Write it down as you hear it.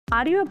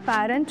Are you a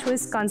parent who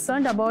is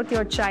concerned about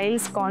your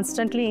child's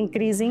constantly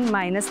increasing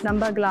minus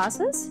number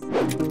glasses?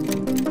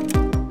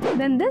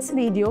 Then this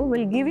video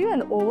will give you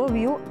an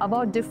overview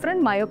about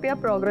different myopia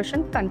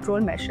progression control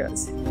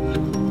measures.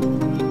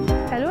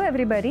 Hello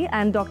everybody,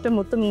 I am Dr.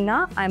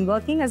 Muthumeena. I am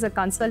working as a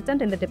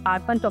consultant in the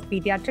Department of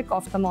Pediatric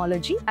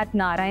Ophthalmology at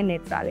Narayana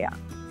Nethralaya.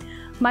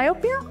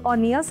 Myopia or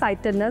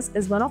nearsightedness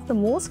is one of the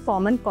most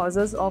common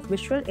causes of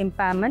visual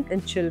impairment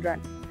in children.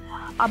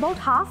 About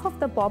half of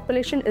the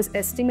population is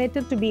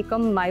estimated to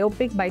become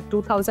myopic by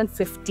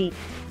 2050.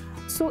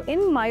 So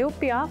in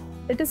myopia,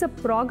 it is a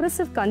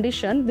progressive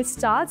condition which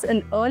starts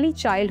in early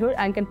childhood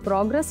and can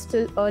progress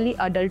till early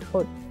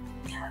adulthood.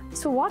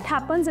 So what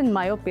happens in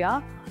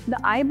myopia? The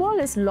eyeball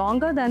is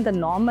longer than the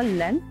normal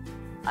length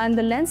and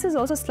the lens is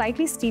also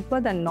slightly steeper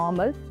than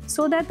normal,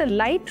 so that the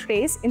light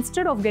rays,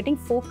 instead of getting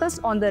focused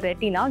on the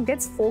retina,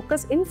 gets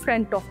focused in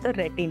front of the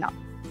retina.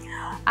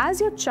 As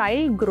your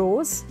child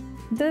grows,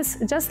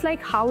 just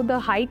like how the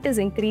height is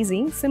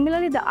increasing,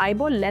 similarly the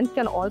eyeball length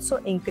can also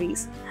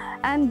increase.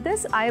 And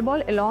this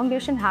eyeball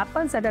elongation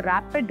happens at a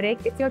rapid rate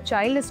if your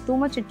child is too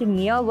much into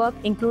near work,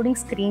 including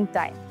screen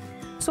time.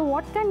 So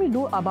what can we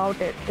do about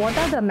it? What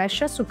are the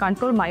measures to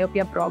control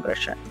myopia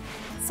progression?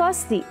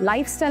 Firstly,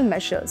 lifestyle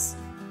measures.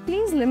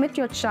 Please limit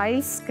your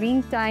child's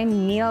screen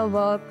time near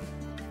work.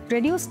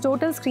 Reduce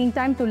total screen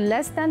time to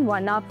less than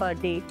 1 hour per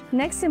day.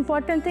 Next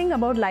important thing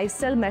about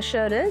lifestyle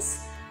measure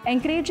is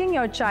encouraging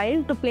your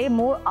child to play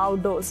more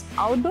outdoors.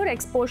 Outdoor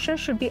exposure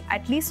should be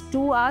at least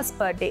 2 hours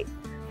per day.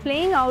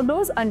 Playing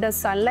outdoors under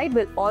sunlight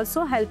will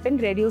also help in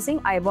reducing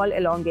eyeball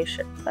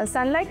elongation.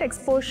 Sunlight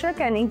exposure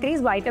can increase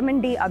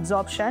vitamin D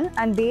absorption,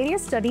 and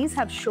various studies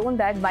have shown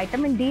that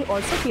vitamin D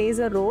also plays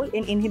a role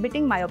in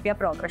inhibiting myopia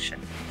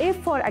progression. If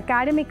for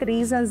academic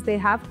reasons they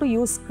have to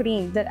use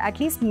screen, then at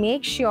least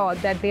make sure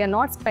that they are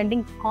not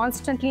spending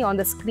constantly on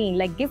the screen,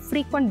 like give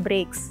frequent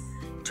breaks.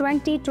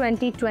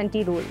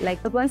 20-20-20 rule, like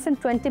once in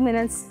 20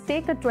 minutes,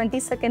 take a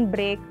 20-second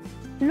break.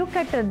 Look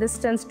at a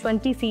distance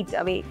 20 feet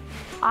away.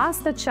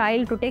 Ask the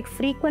child to take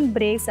frequent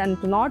breaks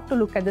and not to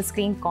look at the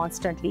screen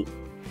constantly.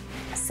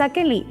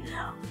 Secondly,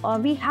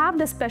 we have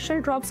the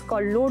special drops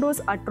called low-dose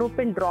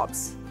atropine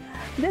drops.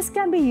 This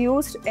can be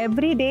used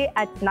every day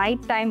at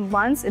night time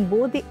once in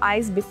both the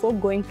eyes before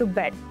going to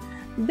bed.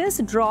 These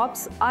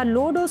drops are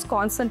low-dose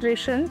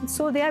concentration,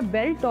 so they are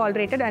well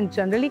tolerated and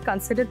generally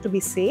considered to be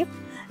safe,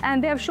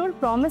 and they have shown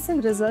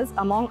promising results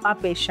among our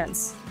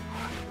patients.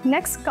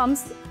 Next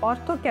comes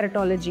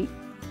orthokeratology.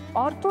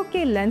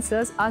 Ortho-K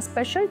lenses are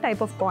special type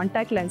of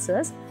contact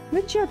lenses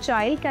which your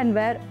child can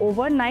wear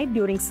overnight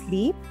during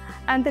sleep,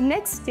 and the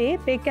next day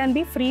they can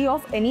be free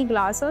of any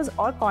glasses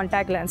or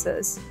contact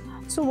lenses.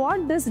 So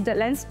what this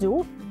lens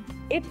do?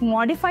 It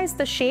modifies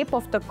the shape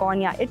of the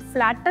cornea. It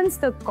flattens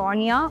the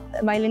cornea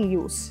while in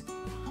use.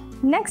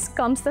 Next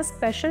comes the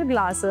special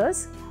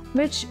glasses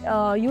which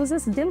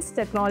uses DIMS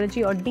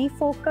technology or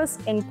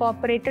defocus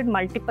incorporated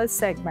multiple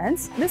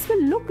segments. This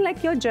will look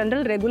like your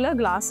general regular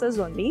glasses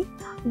only,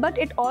 but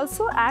it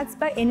also acts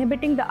by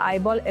inhibiting the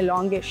eyeball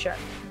elongation.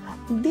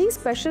 These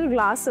special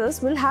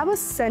glasses will have a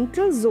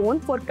central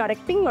zone for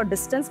correcting your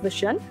distance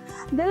vision.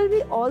 There will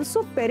be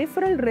also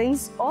peripheral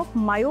rings of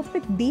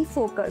myopic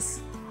defocus,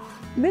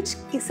 which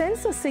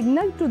sends a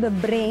signal to the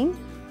brain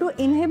to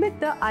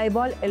inhibit the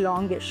eyeball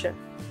elongation.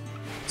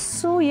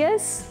 So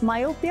yes,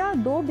 myopia,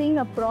 though being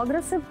a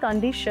progressive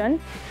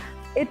condition,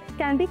 it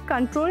can be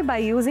controlled by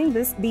using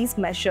these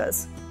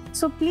measures.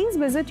 So please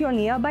visit your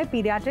nearby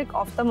pediatric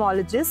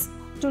ophthalmologist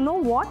to know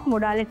what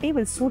modality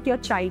will suit your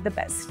child the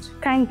best.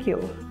 Thank you.